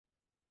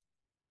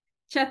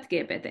Chat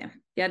GPT,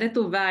 ja det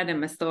tog världen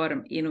med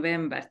storm i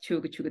november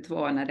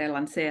 2022 när det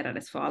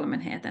lanserades för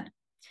allmänheten.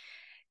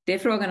 Det är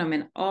frågan om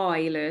en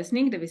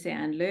AI-lösning, det vill säga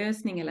en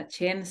lösning eller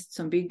tjänst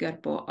som bygger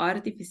på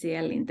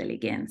artificiell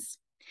intelligens.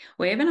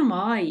 Och även om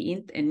AI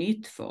inte är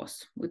nytt för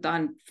oss,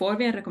 utan får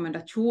vi en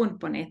rekommendation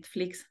på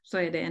Netflix så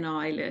är det en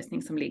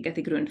AI-lösning som ligger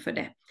till grund för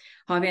det.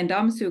 Har vi en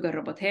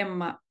dammsugarrobot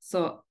hemma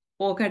så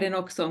åker den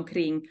också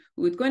omkring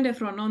utgående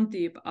från någon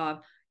typ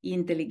av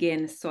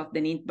intelligens så att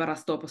den inte bara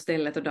står på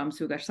stället och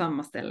dammsugar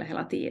samma ställe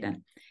hela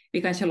tiden.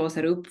 Vi kanske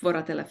låser upp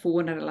våra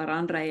telefoner eller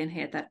andra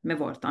enheter med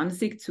vårt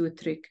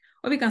ansiktsuttryck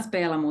och vi kan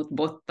spela mot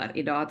bottar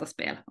i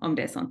dataspel om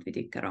det är sånt vi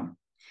tycker om.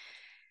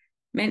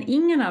 Men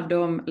ingen av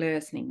de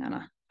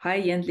lösningarna har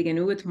egentligen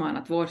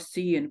utmanat vår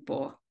syn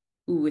på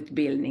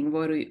utbildning,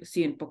 vår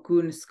syn på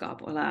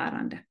kunskap och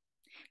lärande.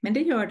 Men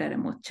det gör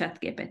däremot Chat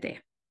GPT.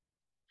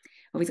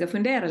 Och vi ska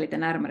fundera lite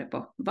närmare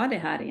på vad det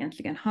här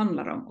egentligen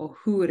handlar om och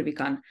hur vi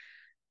kan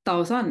ta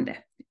oss an det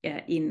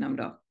inom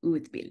då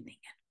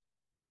utbildningen.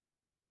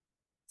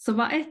 Så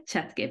vad är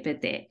Chat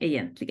GPT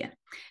egentligen?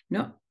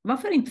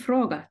 Varför inte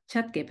fråga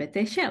Chat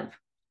GPT själv?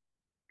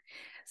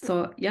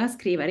 Så jag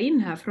skriver in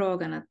här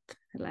frågan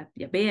eller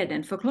jag ber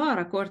den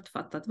förklara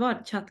kortfattat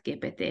vad Chat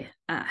GPT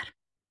är.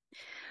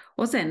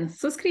 Och sen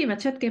så skriver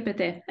Chat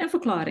GPT en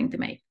förklaring till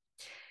mig.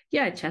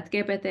 Jag är Chat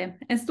GPT,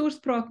 en stor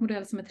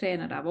språkmodell som är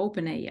tränad av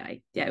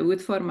OpenAI. Jag är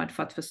utformad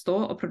för att förstå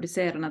och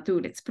producera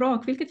naturligt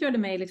språk, vilket gör det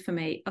möjligt för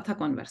mig att ha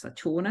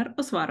konversationer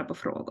och svara på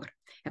frågor.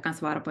 Jag kan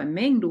svara på en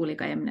mängd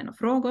olika ämnen och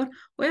frågor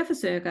och jag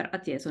försöker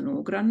att ge så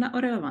noggranna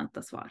och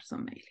relevanta svar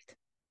som möjligt.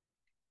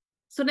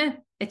 Så det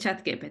är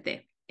Chat GPT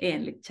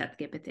enligt Chat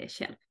GPT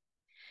själv.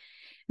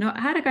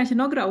 Här är kanske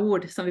några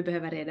ord som vi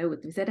behöver reda ut.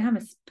 Vi ser det här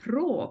med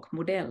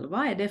språkmodell.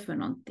 Vad är det för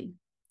någonting?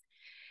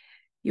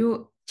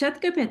 Jo,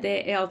 Chat GPT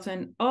är alltså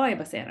en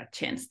AI-baserad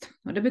tjänst.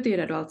 Och det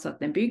betyder då alltså att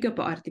den bygger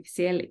på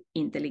artificiell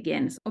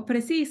intelligens. Och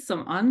precis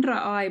som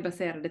andra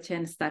AI-baserade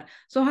tjänster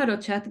så har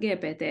då Chat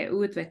GPT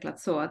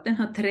utvecklats så att den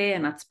har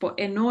tränats på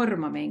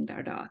enorma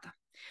mängder data.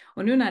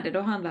 Och nu när det då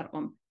handlar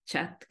om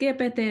Chat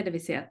GPT, det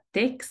vill säga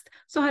text,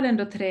 så har den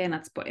då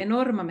tränats på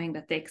enorma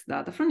mängder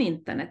textdata från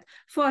internet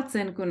för att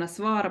sedan kunna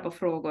svara på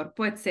frågor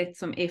på ett sätt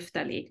som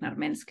efterliknar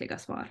mänskliga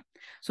svar.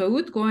 Så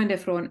utgående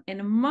från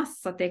en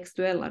massa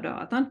textuella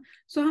datan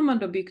så har man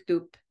då byggt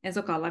upp en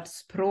så kallad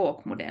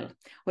språkmodell.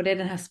 Och det är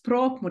den här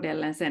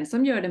språkmodellen sen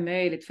som gör det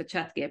möjligt för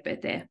Chat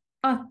GPT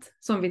att,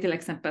 som vi till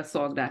exempel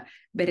såg där,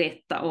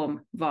 berätta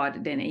om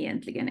vad den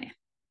egentligen är.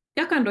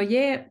 Jag kan då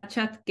ge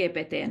Chat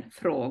GPT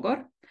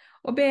frågor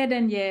och be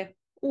den ge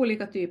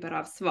olika typer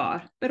av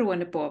svar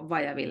beroende på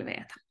vad jag vill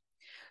veta.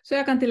 Så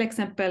jag kan till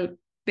exempel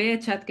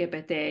be Chat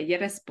GPT ge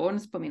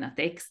respons på mina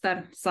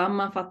texter,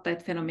 sammanfatta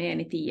ett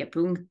fenomen i 10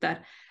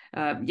 punkter,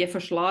 ge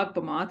förslag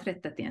på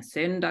maträtter till en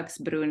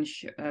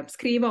söndagsbrunch,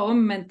 skriva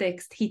om en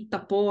text, hitta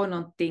på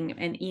någonting,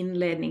 en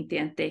inledning till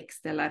en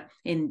text eller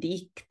en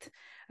dikt,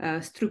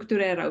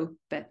 strukturera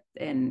upp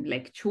en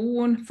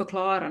lektion,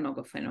 förklara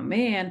något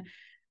fenomen,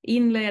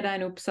 inleda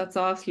en uppsats,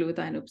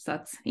 avsluta en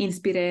uppsats,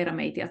 inspirera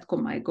mig till att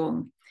komma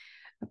igång.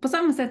 På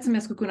samma sätt som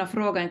jag skulle kunna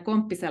fråga en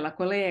kompis eller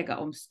kollega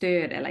om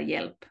stöd eller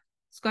hjälp,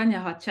 så kan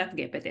jag ha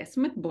ChatGPT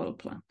som ett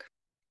bollplank.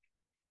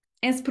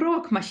 En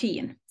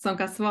språkmaskin som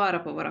kan svara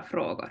på våra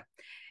frågor.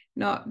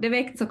 Det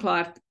väckte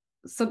såklart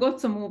så gott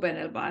som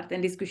omedelbart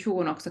en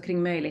diskussion också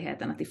kring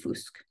möjligheterna till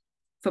fusk.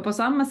 För på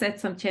samma sätt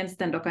som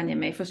tjänsten då kan ge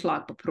mig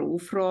förslag på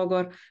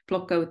provfrågor,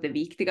 plocka ut det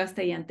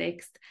viktigaste i en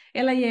text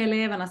eller ge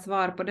eleverna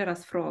svar på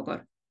deras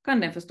frågor, kan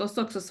den förstås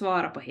också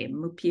svara på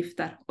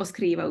hemuppgifter och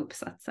skriva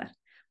uppsatser.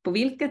 På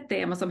vilket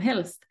tema som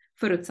helst,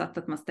 förutsatt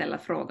att man ställer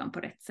frågan på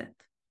rätt sätt.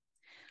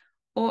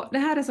 Och det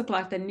här är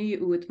såklart en ny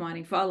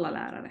utmaning för alla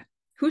lärare.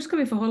 Hur ska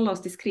vi förhålla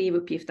oss till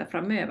skrivuppgifter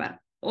framöver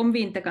om vi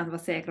inte kan vara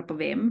säkra på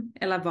vem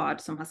eller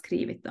vad som har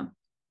skrivit dem?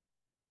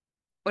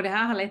 Och det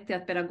här har lett till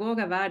att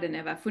pedagoger världen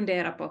över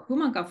funderar på hur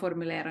man kan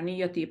formulera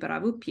nya typer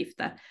av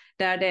uppgifter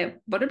där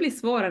det både blir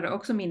svårare och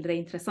också mindre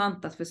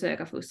intressant att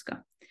försöka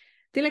fuska.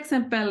 Till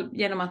exempel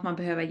genom att man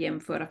behöver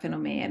jämföra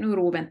fenomen ur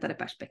oväntade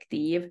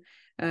perspektiv,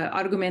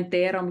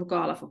 argumentera om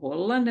lokala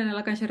förhållanden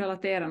eller kanske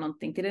relatera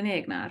någonting till den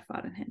egna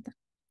erfarenheten.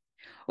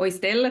 Och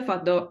istället för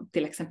att då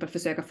till exempel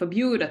försöka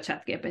förbjuda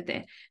ChatGPT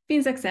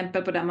finns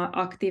exempel på där man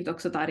aktivt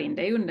också tar in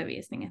det i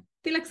undervisningen.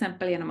 Till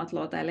exempel genom att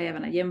låta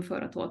eleverna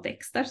jämföra 2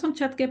 texter som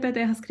ChatGPT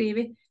har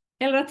skrivit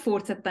eller att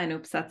fortsätta en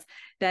uppsats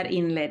där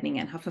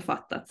inledningen har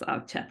författats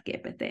av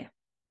ChatGPT.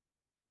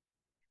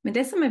 Men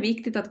det som är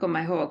viktigt att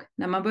komma ihåg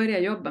när man börjar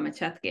jobba med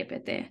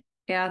ChatGPT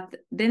är att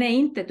den är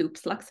inte ett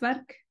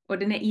uppslagsverk och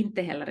den är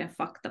inte heller en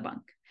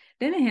faktabank.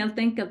 Den är helt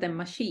enkelt en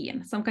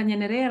maskin som kan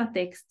generera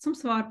text som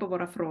svar på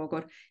våra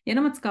frågor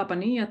genom att skapa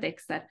nya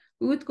texter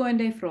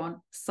utgående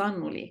ifrån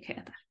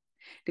sannolikheter.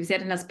 Det vill säga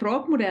den här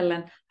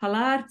språkmodellen har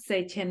lärt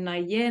sig känna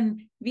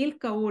igen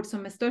vilka ord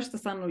som med största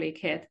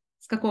sannolikhet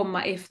ska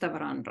komma efter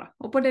varandra.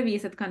 Och på det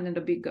viset kan den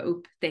då bygga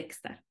upp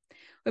texter.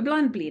 Och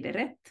ibland blir det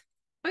rätt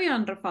och i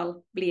andra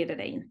fall blir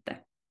det inte.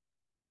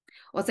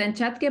 Och sen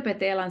Chat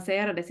GPT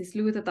lanserades i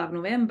slutet av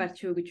november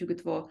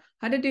 2022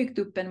 har det dykt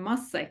upp en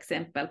massa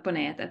exempel på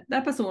nätet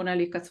där personer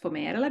lyckats få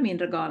mer eller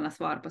mindre galna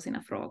svar på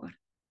sina frågor.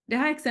 Det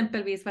har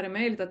exempelvis varit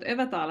möjligt att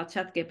övertala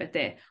Chat GPT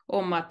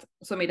om att,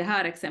 som i det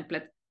här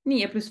exemplet,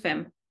 9 +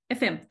 5 är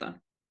 15.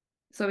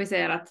 Så vi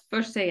säger att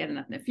först säger den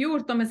att det är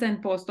 14, men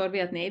sen påstår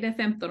vi att nej, det är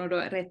 15 och då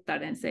rättar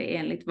den sig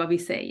enligt vad vi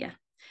säger.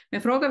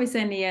 Men frågar vi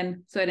sen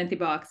igen så är den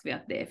tillbaka vid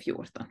att det är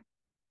 14.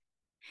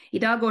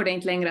 Idag går det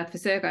inte längre att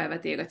försöka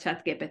övertyga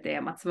ChatGPT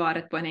om att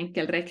svaret på en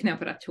enkel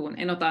räkneoperation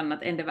är något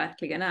annat än det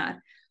verkligen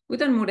är,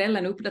 utan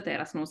modellen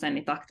uppdateras nog sen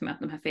i takt med att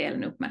de här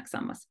felen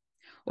uppmärksammas.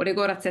 Och det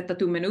går att sätta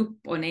tummen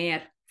upp och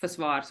ner för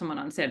svar som man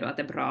anser då att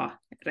är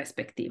bra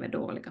respektive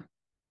dåliga.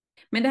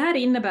 Men det här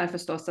innebär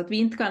förstås att vi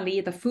inte kan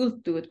lita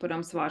fullt ut på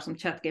de svar som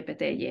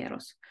ChatGPT ger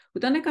oss,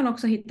 utan det kan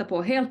också hitta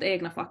på helt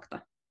egna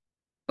fakta.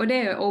 Och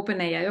det är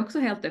OpenAI också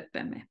helt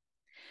öppen med.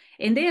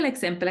 En del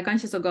exempel är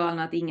kanske så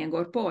galna att ingen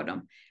går på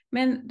dem,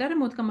 men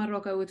däremot kan man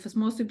råka ut för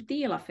små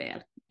subtila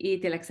fel i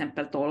till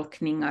exempel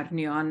tolkningar,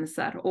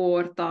 nyanser,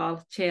 årtal,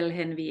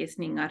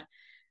 källhänvisningar.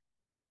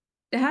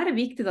 Det här är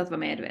viktigt att vara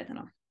medveten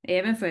om,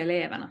 även för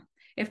eleverna,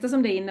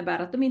 eftersom det innebär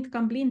att de inte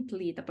kan blint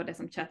lita på det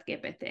som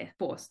ChatGPT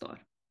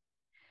påstår.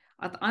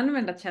 Att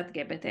använda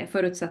ChatGPT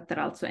förutsätter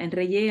alltså en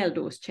rejäl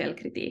dos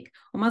källkritik,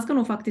 och man ska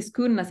nog faktiskt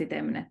kunna sitt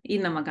ämne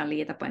innan man kan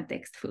lita på en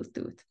text fullt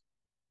ut.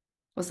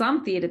 Och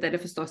samtidigt är det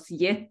förstås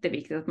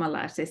jätteviktigt att man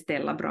lär sig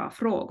ställa bra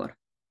frågor.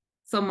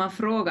 Som man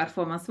frågar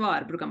får man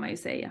svar, brukar man ju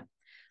säga.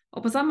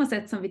 Och på samma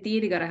sätt som vi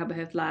tidigare har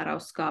behövt lära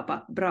oss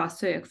skapa bra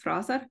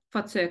sökfraser för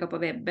att söka på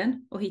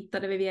webben och hitta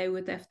det vi är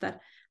ute efter,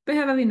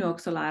 behöver vi nu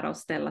också lära oss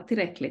ställa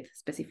tillräckligt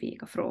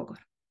specifika frågor.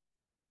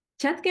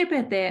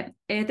 ChatGPT är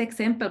ett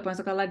exempel på en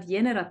så kallad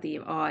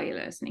generativ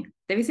AI-lösning,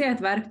 det vill säga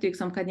ett verktyg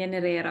som kan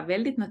generera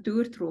väldigt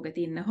naturtroget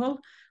innehåll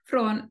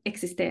från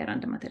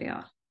existerande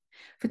material.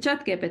 För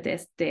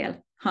ChatGPTs del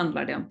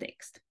handlar det om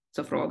text.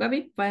 Så frågar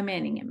vi vad är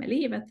meningen med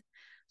livet,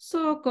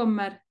 så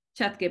kommer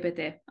ChatGPT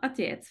att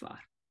ge ett svar.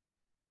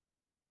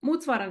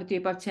 Motsvarande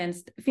typ av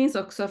tjänst finns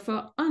också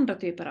för andra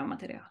typer av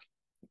material,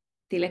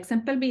 till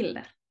exempel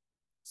bilder.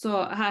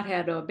 Så här har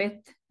jag då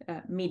bett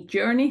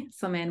Midjourney,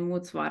 som är en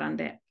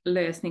motsvarande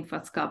lösning för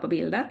att skapa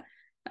bilder,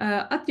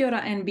 att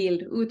göra en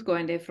bild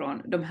utgående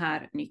från de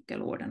här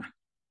nyckelorden.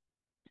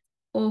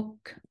 Och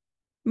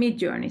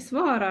Midjourney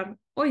svarar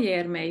och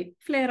ger mig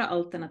flera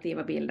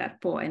alternativa bilder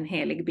på en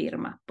helig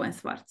Birma på en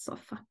svart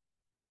soffa.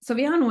 Så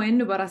vi har nog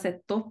ännu bara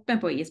sett toppen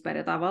på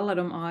isberget av alla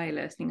de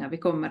AI-lösningar vi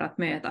kommer att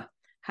möta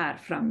här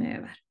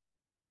framöver.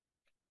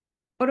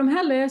 Och de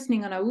här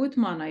lösningarna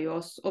utmanar ju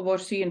oss och vår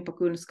syn på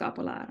kunskap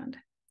och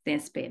lärande. Det är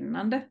en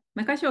spännande,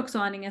 men kanske också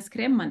aningen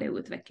skrämmande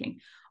utveckling.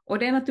 Och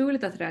det är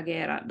naturligt att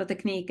reagera då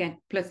tekniken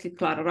plötsligt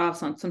klarar av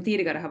sånt som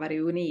tidigare har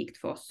varit unikt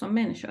för oss som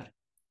människor.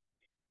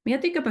 Men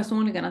jag tycker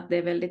personligen att det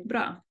är väldigt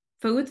bra.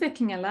 För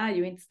utvecklingen lär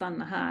ju inte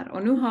stanna här,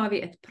 och nu har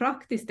vi ett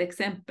praktiskt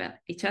exempel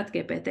i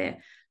ChatGPT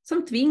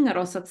som tvingar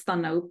oss att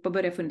stanna upp och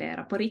börja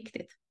fundera på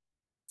riktigt.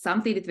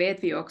 Samtidigt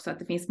vet vi ju också att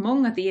det finns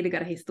många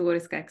tidigare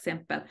historiska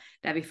exempel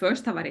där vi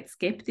först har varit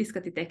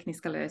skeptiska till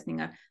tekniska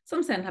lösningar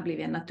som sedan har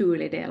blivit en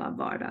naturlig del av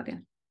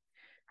vardagen.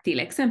 Till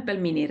exempel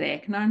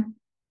miniräknaren,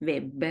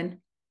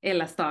 webben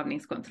eller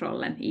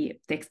stavningskontrollen i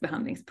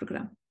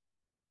textbehandlingsprogram.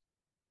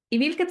 I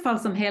vilket fall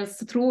som helst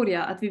så tror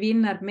jag att vi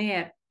vinner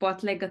mer på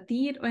att lägga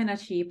tid och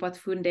energi på att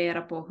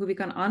fundera på hur vi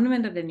kan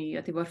använda det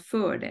nya till vår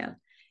fördel,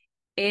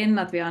 än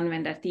att vi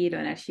använder tid och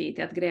energi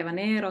till att gräva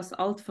ner oss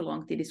allt för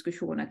långt i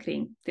diskussioner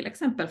kring till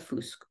exempel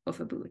fusk och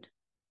förbud.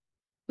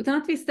 Utan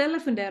att vi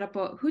istället funderar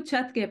på hur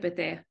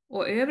ChatGPT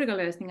och övriga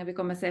lösningar vi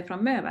kommer se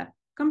framöver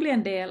kan bli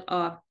en del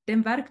av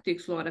den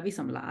verktygslåda vi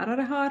som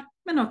lärare har,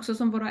 men också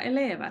som våra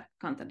elever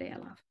kan ta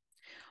del av.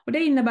 Och det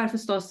innebär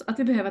förstås att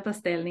vi behöver ta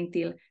ställning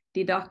till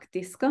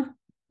didaktiska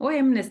och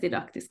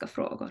ämnesdidaktiska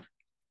frågor.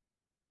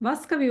 Vad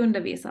ska vi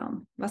undervisa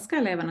om? Vad ska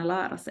eleverna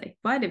lära sig?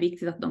 Vad är det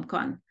viktigt att de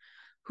kan?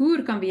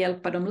 Hur kan vi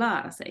hjälpa dem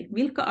lära sig?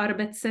 Vilka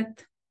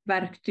arbetssätt,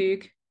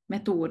 verktyg,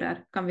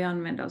 metoder kan vi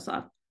använda oss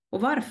av?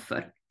 Och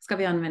varför ska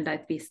vi använda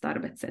ett visst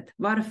arbetssätt?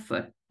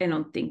 Varför är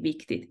någonting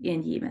viktigt i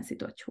en given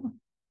situation?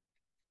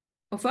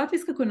 Och för att vi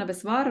ska kunna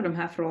besvara de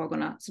här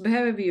frågorna så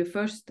behöver vi ju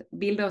först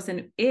bilda oss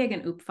en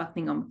egen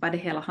uppfattning om vad det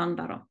hela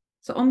handlar om.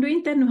 Så om du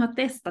inte ännu har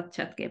testat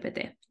ChatGPT,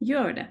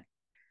 gör det.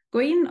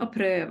 Gå in och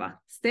pröva,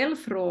 ställ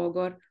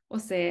frågor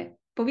och se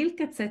på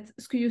vilket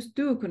sätt skulle just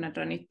du kunna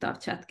dra nytta av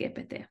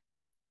ChatGPT.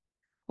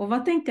 Och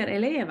vad tänker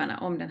eleverna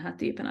om den här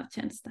typen av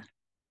tjänster?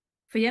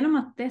 För genom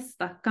att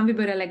testa kan vi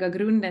börja lägga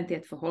grunden till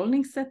ett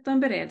förhållningssätt och en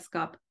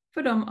beredskap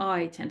för de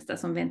AI-tjänster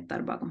som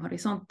väntar bakom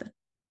horisonten.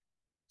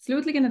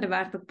 Slutligen är det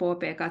värt att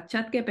påpeka att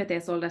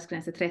ChatGPT:s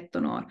åldersgräns är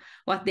 13 år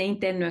och att det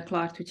inte ännu är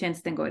klart hur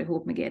tjänsten går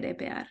ihop med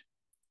GDPR.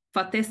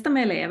 För att testa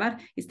med elever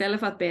istället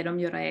för att be dem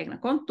göra egna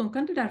konton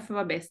kan det därför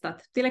vara bäst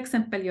att till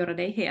exempel göra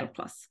det i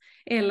helklass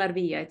eller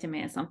via ett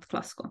gemensamt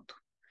klasskonto.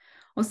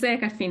 Och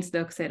säkert finns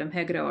det också i de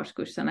högre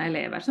årskurserna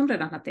elever som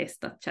redan har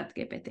testat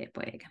ChatGPT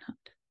på egen hand.